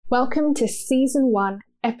Welcome to Season 1,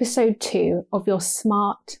 Episode 2 of your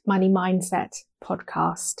Smart Money Mindset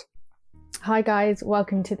podcast. Hi guys,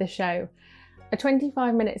 welcome to the show. A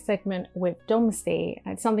 25-minute segment with Dom C.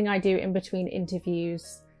 It's something I do in between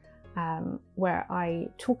interviews where I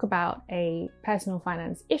talk about a personal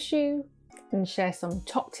finance issue and share some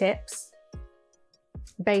top tips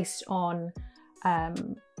based on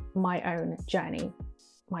my own journey,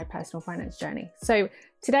 my personal finance journey. So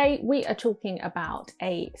today we are talking about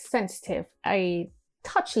a sensitive, a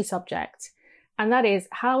touchy subject, and that is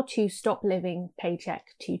how to stop living paycheck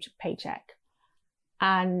to paycheck.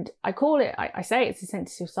 And I say it's a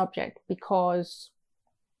sensitive subject because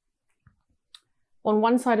on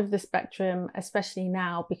one side of the spectrum, especially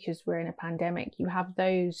now because we're in a pandemic, you have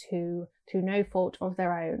those who, through no fault of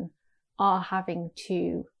their own, are having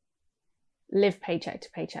to live paycheck to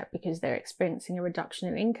paycheck because they're experiencing a reduction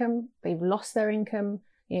in income. They've lost their income.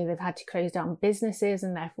 They've had to close down businesses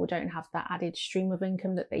and therefore don't have that added stream of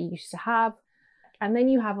income that they used to have. And then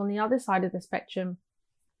you have on the other side of the spectrum,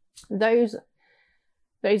 those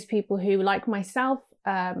people who, like myself,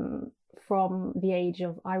 from the age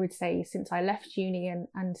of, I would say, since I left uni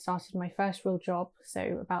and started my first real job,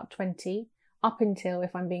 so about 20, up until,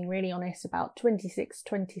 if I'm being really honest, about 26,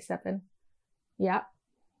 27, yeah,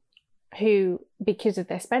 who, because of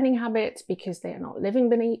their spending habits, because they are not living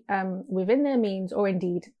within their means, or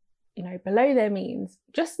indeed, below their means,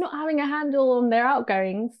 just not having a handle on their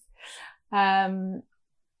outgoings, are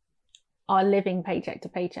living paycheck to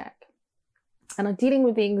paycheck. And are dealing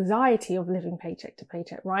with the anxiety of living paycheck to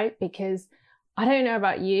paycheck, right? Because I don't know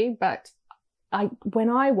about you, but when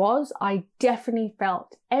I definitely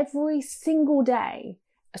felt every single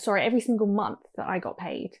month that I got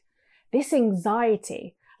paid, this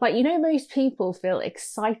anxiety. Like, most people feel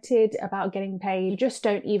excited about getting paid. You just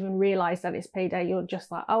don't even realize that it's payday. You're just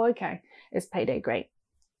like, oh, okay, it's payday, great.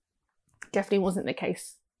 Definitely wasn't the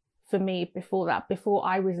case for me before that. Before,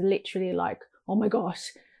 I was literally like, oh my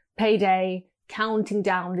gosh, payday, counting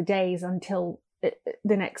down the days until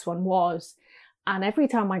the next one was. And every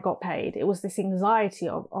time I got paid, it was this anxiety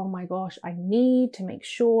of, oh my gosh, I need to make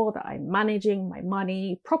sure that I'm managing my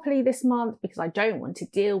money properly this month because I don't want to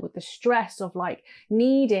deal with the stress of like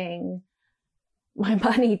needing my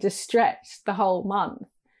money to stretch the whole month.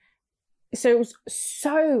 So it was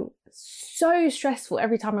so stressful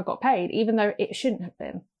every time I got paid, even though it shouldn't have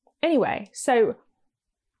been. Anyway, so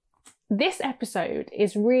this episode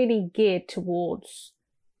is really geared towards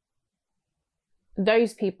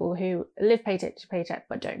those people who live paycheck to paycheck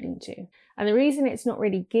but don't need to. And the reason it's not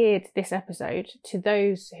really geared, this episode, to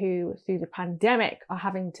those who through the pandemic are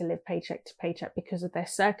having to live paycheck to paycheck because of their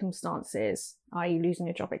circumstances, i.e. losing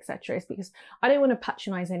a job, etc., is because I don't want to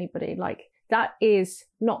patronize anybody. Like, that is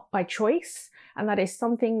not by choice, and that is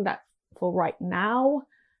something that for right now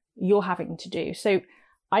you're having to do. So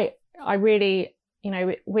I really,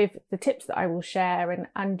 with the tips that I will share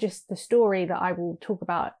and just the story that I will talk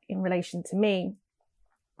about in relation to me,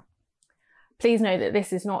 please know that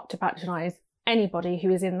this is not to patronize anybody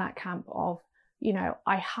who is in that camp of,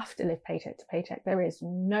 I have to live paycheck to paycheck. There is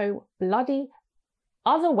no bloody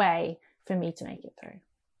other way for me to make it through.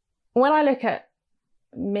 When I look at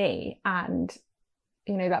me and,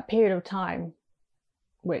 that period of time,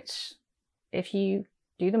 which if you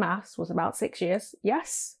do the maths was about 6 years,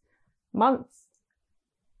 yes, month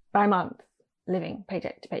by month, living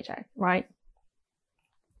paycheck to paycheck, right?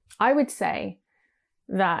 I would say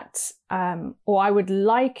that, or I would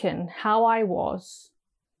liken how I was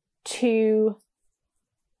to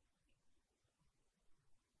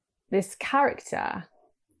this character,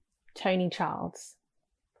 Tony Charles.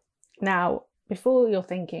 Now, before you're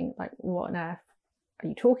thinking, like, what on earth are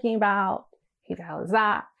you talking about? Who the hell is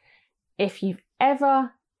that? If you've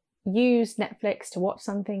ever used Netflix to watch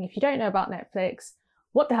something, if you don't know about Netflix,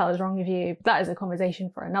 what the hell is wrong with you? That is a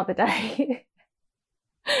conversation for another day.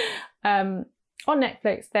 On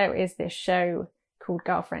Netflix, there is this show called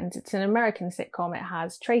Girlfriends. It's an American sitcom. It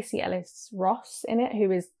has Tracee Ellis Ross in it, who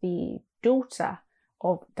is the daughter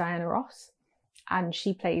of Diana Ross, and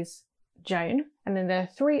she plays Joan. And then there are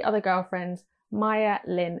 3 other girlfriends, Maya,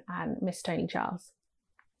 Lynn, and Miss Tony Charles.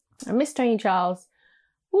 And Miss Tony Charles,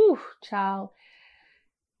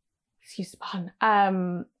 excuse the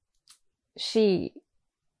pun, she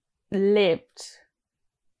lived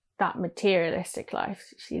that materialistic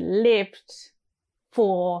life. She lived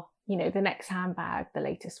for, the next handbag, the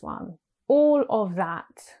latest one. All of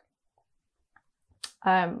that,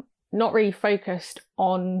 not really focused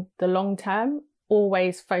on the long term,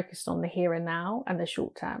 always focused on the here and now and the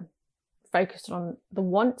short term. Focused on the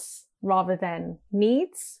wants rather than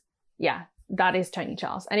needs. Yeah, that is Tony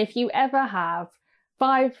Charles. And if you ever have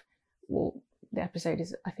well, the episode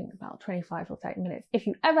is, I think, about 25 or 30 minutes. If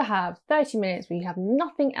you ever have 30 minutes where you have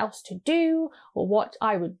nothing else to do or watch,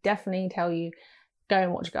 I would definitely tell you, go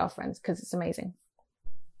and watch Girlfriends, because it's amazing.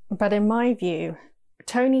 But in my view,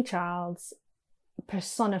 Tony Childs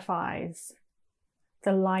personifies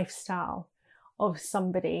the lifestyle of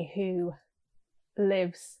somebody who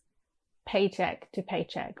lives paycheck to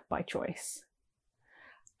paycheck by choice,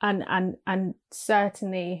 and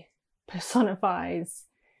certainly personifies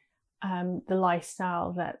the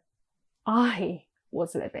lifestyle that I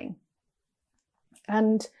was living.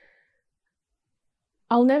 And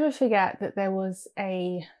I'll never forget that there was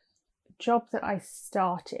a job that I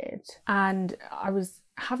started, and I was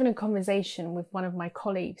having a conversation with one of my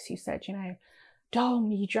colleagues who said, you know,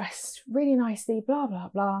 Dom, you dress really nicely, blah, blah,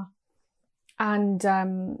 blah. And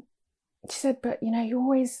she said, but, you know, you're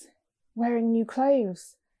always wearing new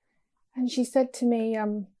clothes. And she said to me,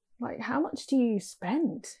 like, how much do you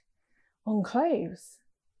spend on clothes?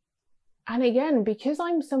 And again, because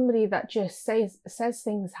I'm somebody that just says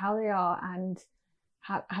things how they are, and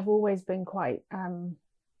have always been quite,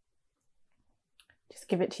 just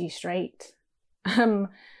give it to you straight.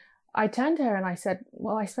 I turned to her and I said,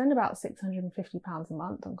 well, I spend about £650 a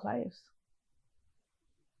month on clothes.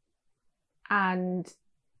 And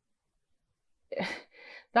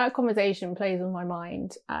that conversation plays on my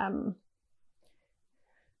mind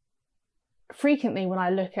frequently when I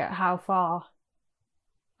look at how far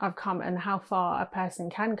I've come and how far a person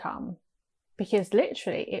can come, because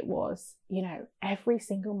literally it was, you know, every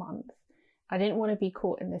single month. I didn't want to be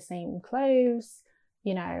caught in the same clothes.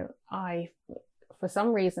 You know, I, for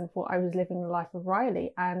some reason, thought I was living the life of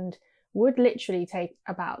Riley, and would literally take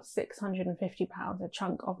about £650, a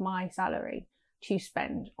chunk of my salary, to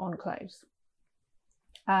spend on clothes.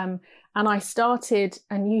 And I started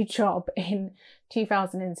a new job in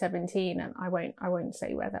 2017, and I won't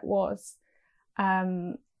say where that was, in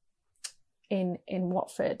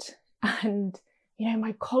Watford. And, you know,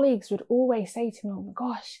 my colleagues would always say to me, oh my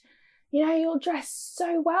gosh, you know, you're dressed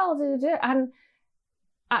so well. And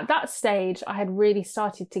at that stage, I had really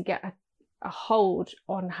started to get a hold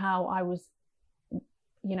on how I was,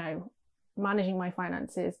 you know, managing my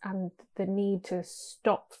finances, and the need to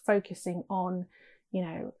stop focusing on, you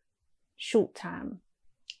know, short term.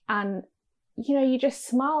 And, you know, you just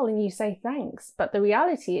smile and you say thanks. But the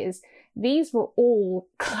reality is, these were all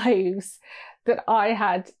clothes that I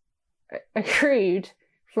had accrued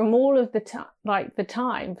from all of the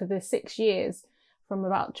time for the 6 years, from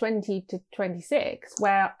about 20 to 26,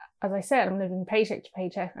 where, as I said, I'm living paycheck to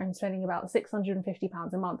paycheck. I'm spending about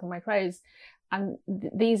 £650 a month on my clothes. And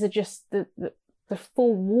these are just the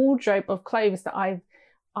full wardrobe of clothes that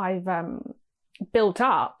I've built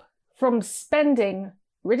up from spending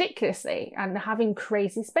ridiculously and having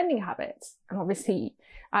crazy spending habits. And obviously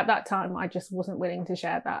at that time, I just wasn't willing to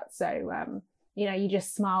share that. So, you know, you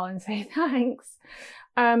just smile and say thanks.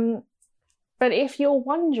 But if you're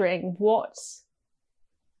wondering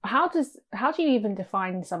how do you even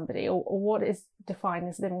define somebody, or what is defined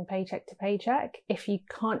as living paycheck to paycheck? If you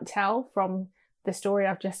can't tell from the story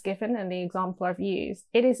I've just given and the example I've used,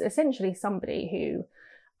 it is essentially somebody who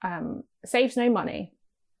saves no money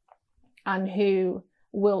and who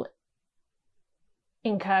will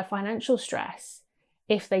incur financial stress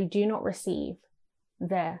if they do not receive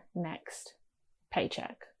their next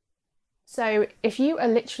paycheck. So if you are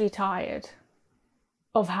literally tired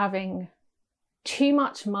of having too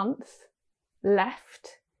much month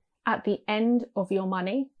left at the end of your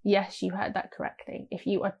money, yes, you heard that correctly. If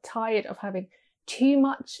you are tired of having too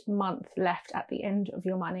much month left at the end of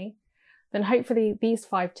your money, then hopefully these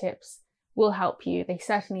 5 tips will help you. They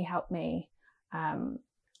certainly help me. And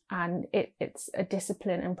it's a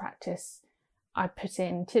discipline and practice I put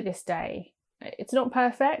in to this day. It's not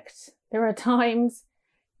perfect. There are times,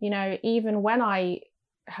 you know, even when I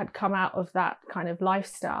had come out of that kind of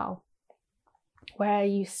lifestyle, where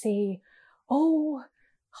you see, oh,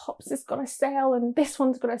 Hops has got a sale and this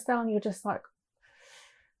one's got a sale, and you're just like,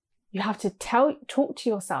 you have to talk to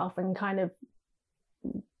yourself and kind of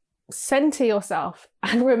center yourself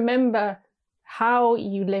and remember how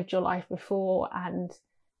you lived your life before, and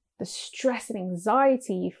the stress and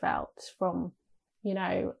anxiety you felt from, you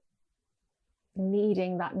know,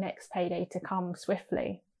 needing that next payday to come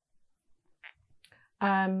swiftly.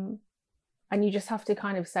 And you just have to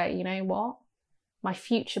kind of say, you know what? My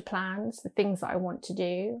future plans, the things that I want to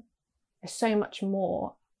do, are so much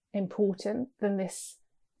more important than this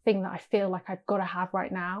thing that I feel like I've got to have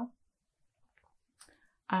right now.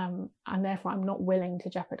 And therefore I'm not willing to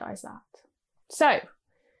jeopardize that. So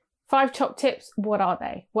 5 top tips, what are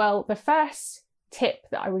they? Well, the first tip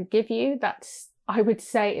that I would give you, that I would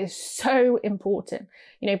say is so important.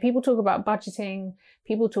 You know, people talk about budgeting,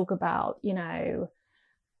 people talk about, you know,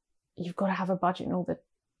 you've got to have a budget and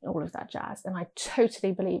all of that jazz. And I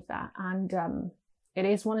totally believe that. And it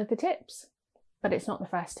is one of the tips, but it's not the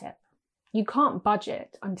first tip. You can't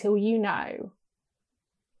budget until you know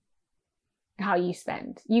how you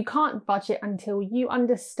spend. You can't budget until you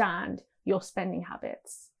understand your spending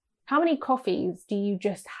habits. How many coffees do you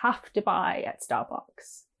just have to buy at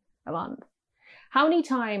Starbucks a month? How many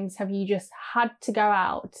times have you just had to go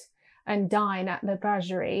out and dine at the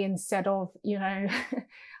Brasserie instead of, you know,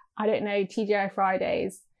 I don't know, TGI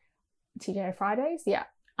Fridays? TGI Fridays? Yeah.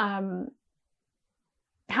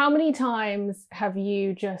 How many times have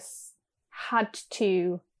you just had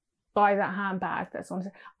to buy that handbag that's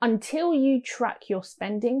on? Until you track your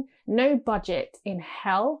spending, no budget in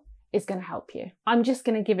hell is going to help you. I'm just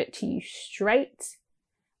going to give it to you straight.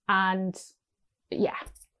 And yeah,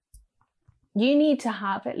 you need to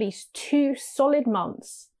have at least 2 solid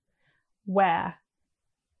months where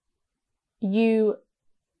you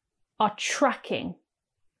are tracking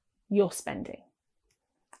your spending.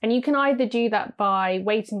 And you can either do that by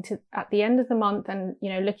waiting to at the end of the month and, you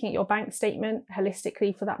know, looking at your bank statement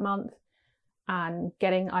holistically for that month and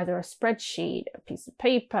getting either a spreadsheet, a piece of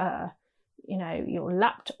paper, you know, your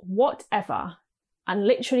laptop, whatever, and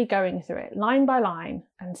literally going through it line by line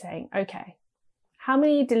and saying, okay, how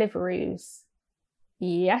many Deliveroos?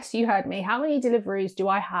 Yes, you heard me. How many Deliveroos do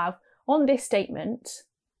I have on this statement?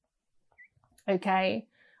 Okay,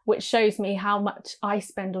 which shows me how much I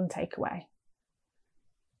spend on takeaway.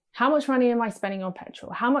 How much money am I spending on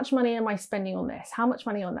petrol? How much money am I spending on this? How much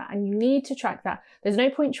money on that? And you need to track that. There's no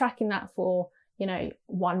point tracking that for, you know,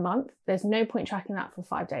 1 month. There's no point tracking that for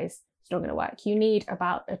 5 days. It's not going to work. You need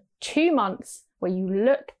about 2 months where you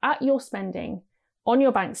look at your spending on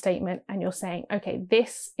your bank statement and you're saying, okay,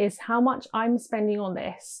 this is how much I'm spending on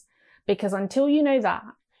this. Because until you know that,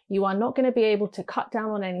 you are not going to be able to cut down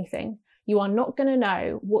on anything. You are not going to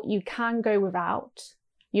know what you can go without.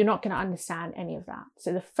 You're not going to understand any of that.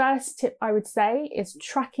 So the first tip I would say is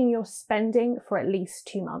tracking your spending for at least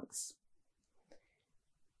 2 months.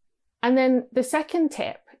 And then the second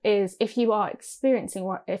tip is if you are experiencing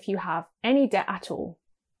or if you have any debt at all,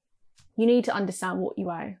 you need to understand what you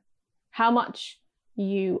owe, how much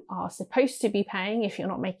you are supposed to be paying if you're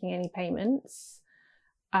not making any payments.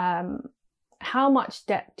 How much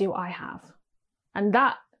debt do I have? And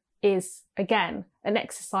that is, again, an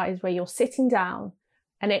exercise where you're sitting down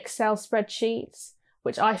an Excel spreadsheet,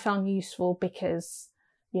 which I found useful because,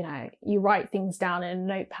 you know, you write things down in a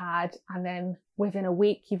notepad and then within a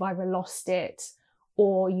week you've either lost it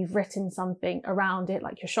or you've written something around it,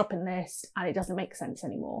 like your shopping list, and it doesn't make sense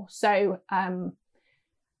anymore. So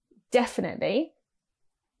definitely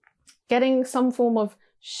getting some form of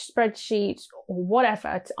spreadsheet or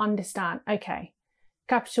whatever to understand, okay,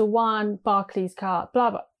 Capital One, Barclays card,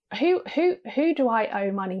 blah, blah. Who do I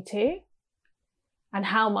owe money to? And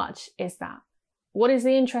how much is that? What is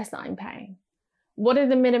the interest that I'm paying? What are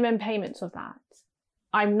the minimum payments of that?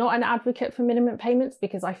 I'm not an advocate for minimum payments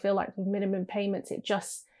because I feel like with minimum payments, it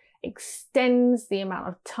just extends the amount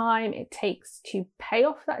of time it takes to pay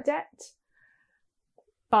off that debt.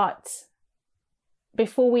 But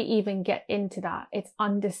before we even get into that, it's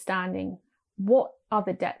understanding what are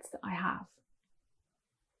the debts that I have.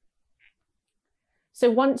 So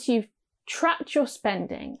once you've tracked your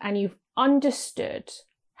spending and you've understood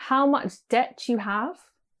how much debt you have,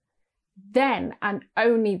 then and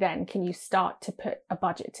only then can you start to put a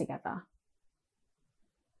budget together.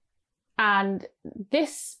 And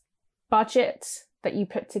this budget that you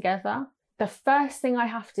put together, the first thing I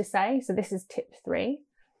have to say, so this is tip 3,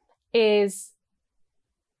 is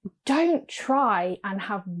don't try and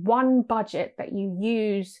have one budget that you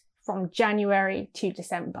use from January to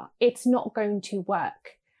December. It's not going to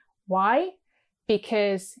work. Why?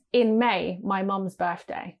 Because in May, my mum's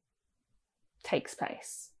birthday takes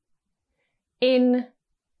place. In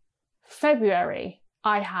February,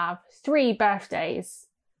 I have 3 birthdays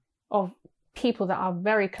of people that are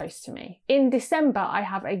very close to me. In December, I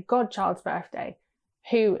have a godchild's birthday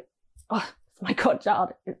who, it's my godchild.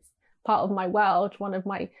 It's part of my world. One of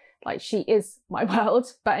my, like, she is my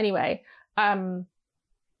world. But anyway, that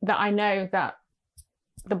I know that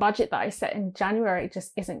the budget that I set in January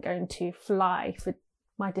just isn't going to fly for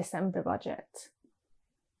my December budget.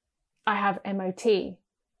 I have MOT.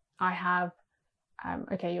 I have,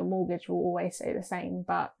 okay, your mortgage will always stay the same,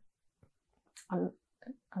 but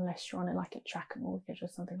unless you're on like a tracker mortgage or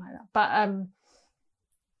something like that. But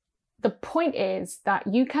the point is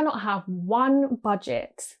that you cannot have one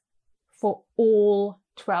budget for all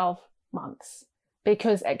 12 months.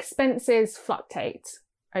 because expenses fluctuate.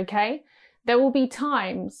 Okay. There will be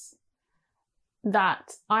times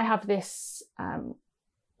that I have this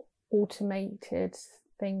automated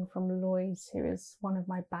thing from Lloyds, who is one of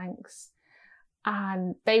my banks,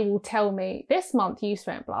 and they will tell me, this month you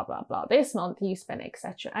spent blah blah blah, this month you spent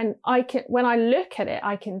etc. And I can, when I look at it,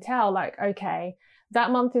 I can tell, like, okay, that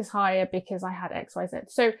month is higher because I had XYZ.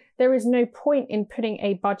 So there is no point in putting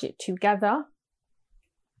a budget together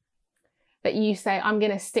that you say, I'm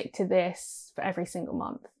going to stick to this for every single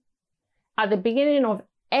month. At the beginning of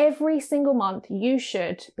every single month, you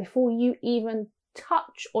should, before you even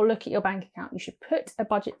touch or look at your bank account, you should put a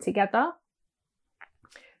budget together.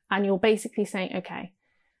 And you're basically saying, okay,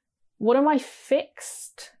 what are my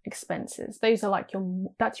fixed expenses? Those are like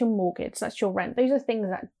that's your mortgage, that's your rent. Those are things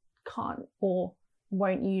that can't or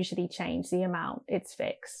won't usually change the amount. It's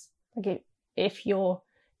fixed. Like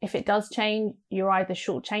if it does change, you're either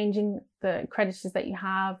shortchanging the creditors that you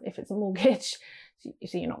have, if it's a mortgage,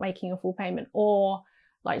 so you're not making a full payment, or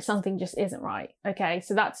like something just isn't right. Okay,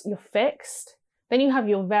 so that's your fixed. Then you have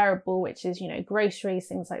your variable, which is, groceries,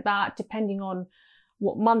 things like that. Depending on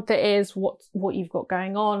what month it is, what you've got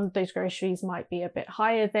going on, those groceries might be a bit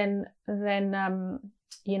higher than the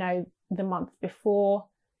month before.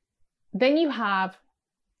 Then you have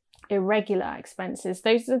irregular expenses.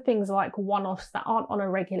 Those are things like one-offs that aren't on a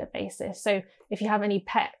regular basis. So if you have any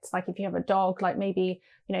pets, like if you have a dog, like maybe,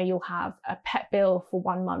 you'll have a pet bill for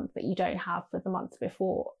 1 month that you don't have for the month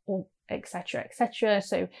before, or etc.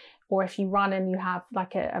 So, or if you run and you have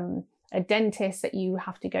like a dentist that you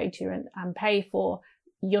have to go to and pay for,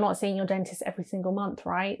 you're not seeing your dentist every single month,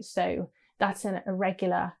 right? So that's a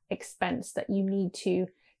regular expense that you need to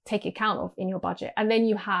take account of in your budget. And then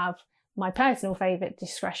you have my personal favorite,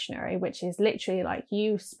 discretionary, which is literally like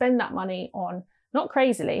you spend that money on, not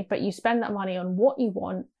crazily, but you spend that money on what you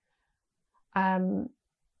want,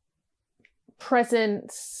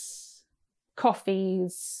 presents,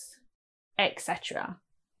 coffees, etc.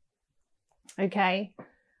 Okay.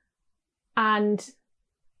 And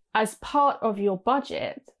as part of your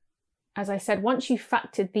budget, as I said, once you've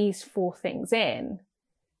factored these 4 things in,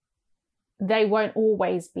 they won't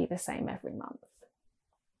always be the same every month.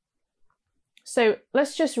 So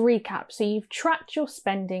let's just recap. So you've tracked your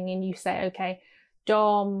spending and you say, okay,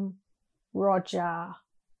 Dom, Roger,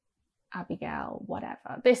 Abigail,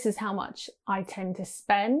 whatever, this is how much I tend to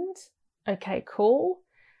spend. Okay, cool.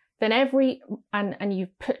 Then and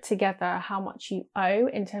you've put together how much you owe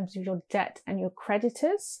in terms of your debt and your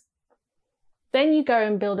creditors. Then you go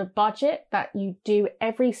and build a budget that you do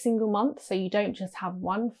every single month. So you don't just have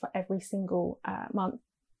one for every single month.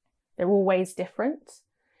 They're always different.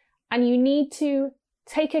 And you need to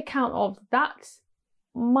take account of that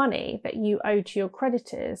money that you owe to your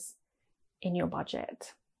creditors in your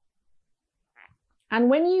budget. And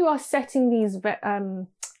when you are setting these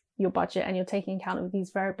your budget and you're taking account of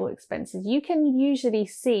these variable expenses, you can usually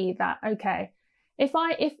see that, okay, if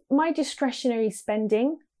my discretionary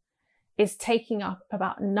spending is taking up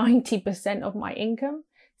about 90% of my income,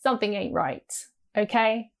 something ain't right.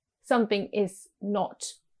 Okay, something is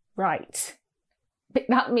not right. But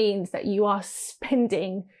that means that you are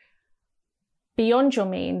spending beyond your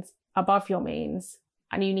means, above your means,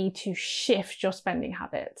 and you need to shift your spending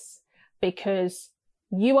habits, because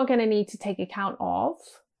you are going to need to take account of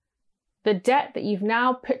the debt that you've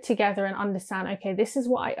now put together and understand, okay, this is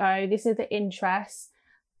what I owe, this is the interest.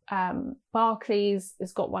 Barclays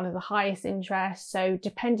has got one of the highest interests. So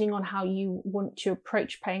depending on how you want to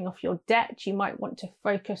approach paying off your debt, you might want to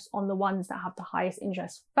focus on the ones that have the highest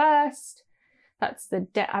interest first. That's the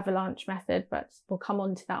debt avalanche method, but we'll come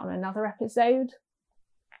on to that on another episode.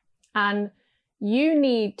 And you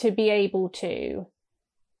need to be able to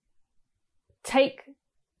take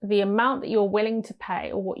the amount that you're willing to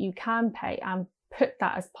pay or what you can pay and put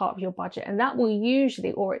that as part of your budget. And that will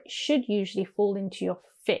usually, or it should usually, fall into your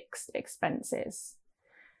fixed expenses.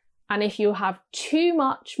 And if you have too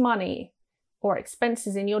much money or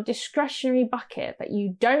expenses in your discretionary bucket that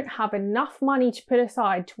you don't have enough money to put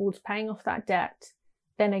aside towards paying off that debt,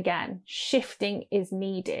 then again, shifting is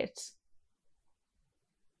needed.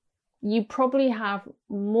 You probably have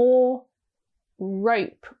more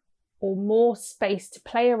rope or more space to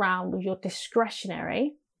play around with your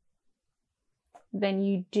discretionary than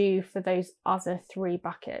you do for those other 3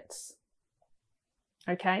 buckets.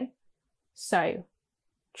 Okay, so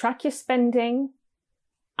track your spending,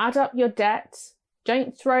 add up your debt,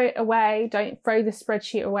 don't throw it away, don't throw the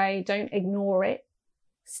spreadsheet away, don't ignore it.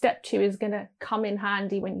 Step 2 is going to come in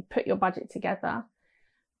handy when you put your budget together.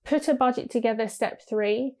 Put a budget together, step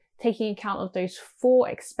 3, taking account of those 4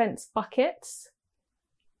 expense buckets,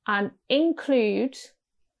 and include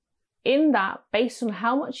in that, based on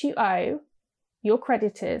how much you owe your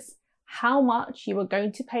creditors, how much you are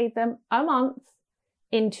going to pay them a month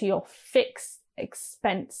into your fixed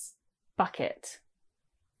expense bucket.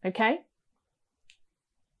 Okay?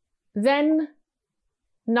 Then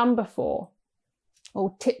number 4,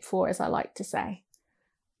 or tip 4 as I like to say,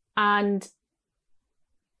 and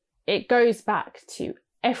it goes back to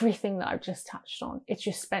everything that I've just touched on. It's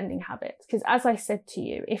your spending habits. Because as I said to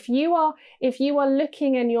you, if you are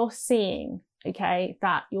looking and you're seeing, okay,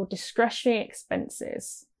 that your discretionary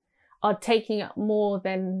expenses are taking up more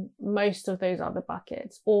than most of those other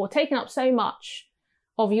buckets, or taking up so much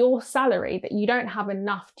of your salary that you don't have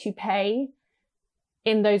enough to pay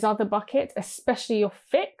in those other buckets, especially your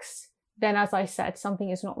fix, then as I said, something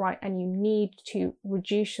is not right and you need to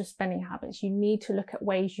reduce your spending habits. You need to look at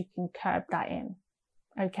ways you can curb that in.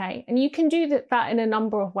 Okay. And you can do that in a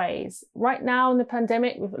number of ways. Right now in the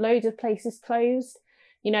pandemic, with loads of places closed,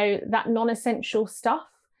 you know, that non-essential stuff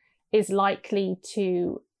is likely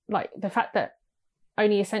to, like the fact that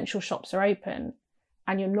only essential shops are open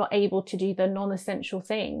and you're not able to do the non-essential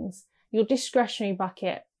things, your discretionary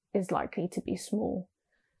bucket is likely to be small.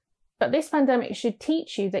 But this pandemic should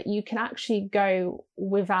teach you that you can actually go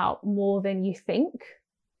without more than you think.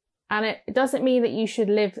 And it doesn't mean that you should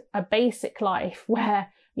live a basic life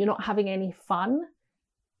where you're not having any fun.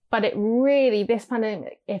 But it really, this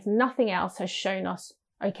pandemic, if nothing else, has shown us,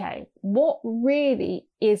 okay, what really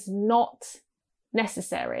is not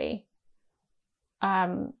necessary.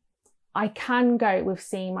 I can go with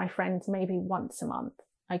seeing my friends maybe once a month.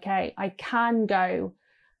 Okay. I can go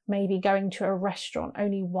maybe going to a restaurant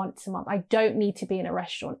only once a month. I don't need to be in a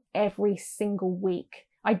restaurant every single week.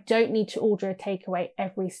 I don't need to order a takeaway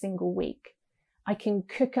every single week. I can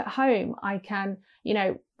cook at home. I can, you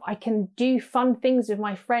know, I can do fun things with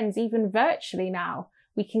my friends, even virtually now.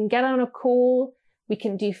 We can get on a call. We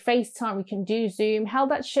can do FaceTime. We can do Zoom. Hell,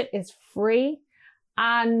 that shit is free.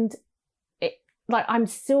 And I'm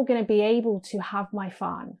still going to be able to have my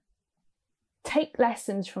fun. Take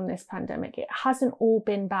lessons from this pandemic. It hasn't all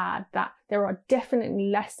been bad. That there are definitely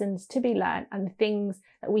lessons to be learned and things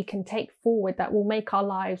that we can take forward that will make our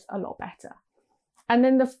lives a lot better. And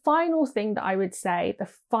then the final thing that I would say, the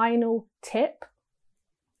final tip,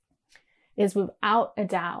 is without a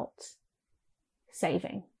doubt,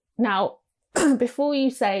 saving. Now, before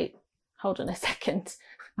you say, hold on a second,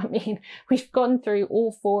 I mean, we've gone through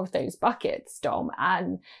all 4 of those buckets, Dom,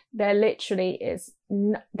 and there literally is,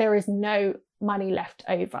 there is no money left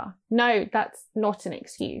over. No, that's not an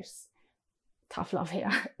excuse. Tough love here.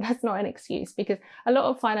 That's not an excuse, because a lot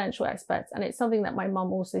of financial experts, and it's something that my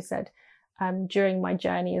mum also said during my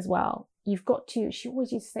journey as well, she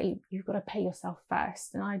always used to say, you've got to pay yourself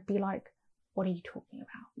first. And I'd be like, what are you talking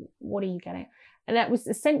about? What are you getting? And that was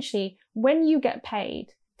essentially, when you get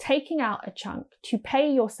paid, taking out a chunk to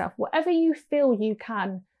pay yourself whatever you feel you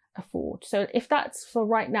can afford. So if that's for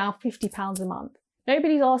right now, £50 a month,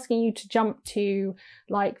 nobody's asking you to jump to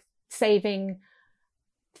like saving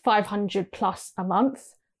 500 plus a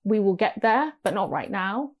month. We will get there, but not right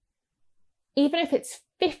now. Even if it's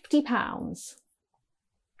 £50,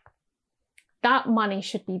 that money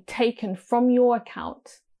should be taken from your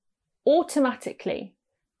account automatically,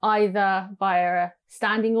 either via a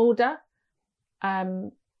standing order,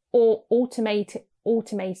 or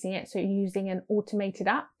automating it. So using an automated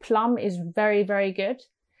app. Plum is very, very good.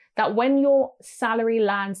 That when your salary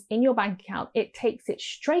lands in your bank account, it takes it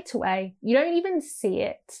straight away. You don't even see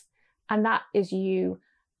it. And that is you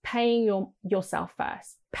paying yourself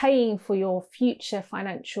first, paying for your future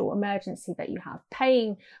financial emergency that you have,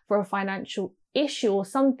 paying for a financial issue or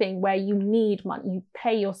something where you need money. You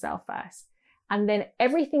pay yourself first. And then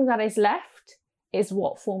everything that is left is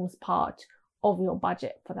what forms part of your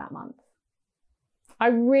budget for that month. I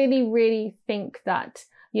really, really think that,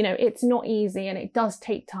 you know, it's not easy and it does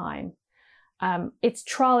take time. It's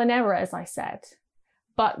trial and error, as I said.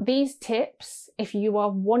 But these tips, if you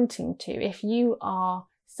are wanting to, if you are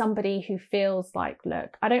somebody who feels like,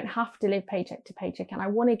 look, I don't have to live paycheck to paycheck and I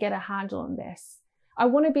want to get a handle on this. I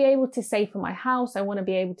want to be able to save for my house. I want to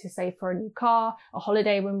be able to save for a new car, a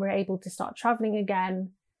holiday when we're able to start traveling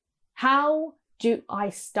again. How do I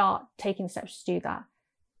start taking steps to do that?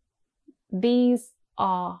 These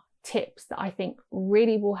are tips that I think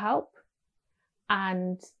really will help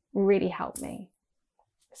and really help me.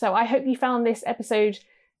 So I hope you found this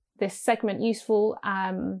segment useful.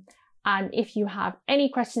 And if you have any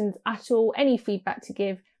questions at all, any feedback to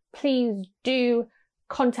give, please do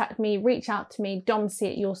contact me, reach out to me,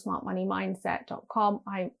 domc@yoursmartmoneymindset.com.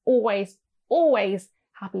 I'm always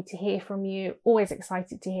happy to hear from you, always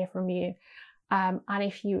excited to hear from you. And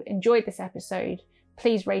if you enjoyed this episode,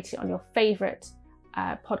 please rate it on your favourite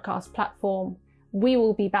podcast platform. We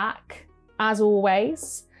will be back, as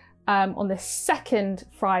always, on the second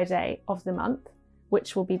Friday of the month,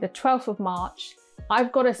 which will be the 12th of March.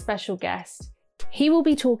 I've got a special guest. He will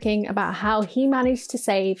be talking about how he managed to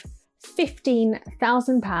save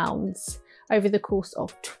 £15,000 over the course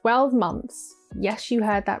of 12 months. Yes, you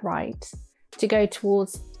heard that right, to go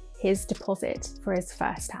towards his deposit for his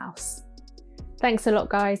first house. Thanks a lot,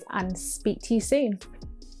 guys, and speak to you soon.